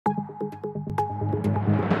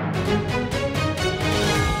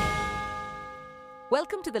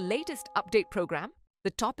Welcome to the latest update program. The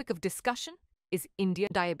topic of discussion is Indian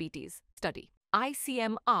Diabetes Study.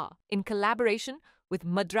 ICMR, in collaboration with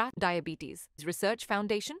Madras Diabetes Research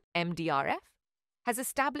Foundation, MDRF, has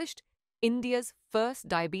established India's first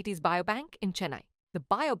diabetes biobank in Chennai. The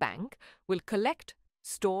biobank will collect,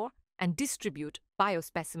 store, and distribute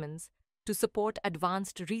biospecimens to support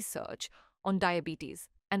advanced research on diabetes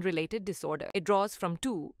and related disorders. It draws from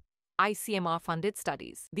two ICMR-funded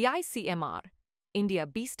studies, the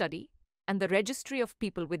ICMR-INDIAB study and the Registry of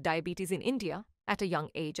People with Diabetes in India at a young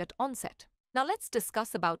age at onset. Now let's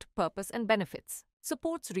discuss about purpose and benefits.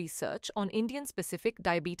 Supports research on Indian-specific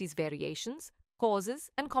diabetes variations, causes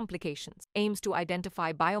and complications. Aims to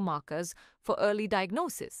identify biomarkers for early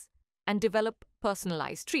diagnosis and develop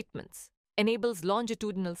personalized treatments. Enables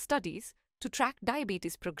longitudinal studies to track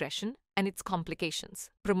diabetes progression and its complications.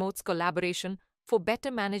 Promotes collaboration for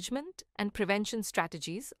better management and prevention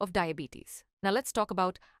strategies of diabetes. Now let's talk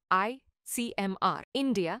about ICMR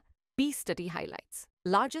India B study highlights.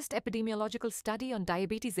 Largest epidemiological study on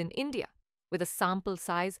diabetes in India with a sample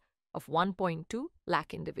size of 1.2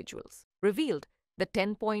 lakh individuals. Revealed that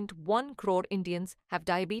 10.1 crore Indians have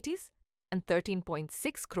diabetes and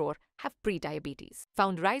 13.6 crore have pre-diabetes.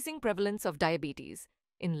 Found rising prevalence of diabetes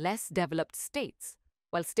in less developed states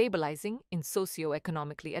while stabilizing in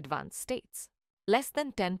socio-economically advanced states. Less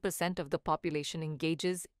than 10% of the population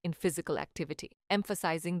engages in physical activity,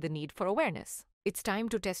 emphasizing the need for awareness. It's time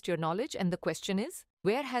to test your knowledge, and the question is,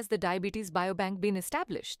 where has the diabetes biobank been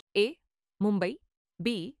established? A. Mumbai.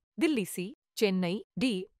 B. Delhi. C. Chennai.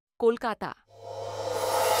 D. Kolkata.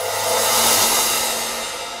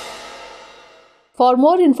 For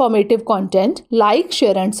more informative content, like,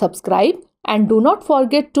 share and subscribe, and do not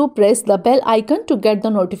forget to press the bell icon to get the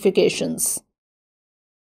notifications.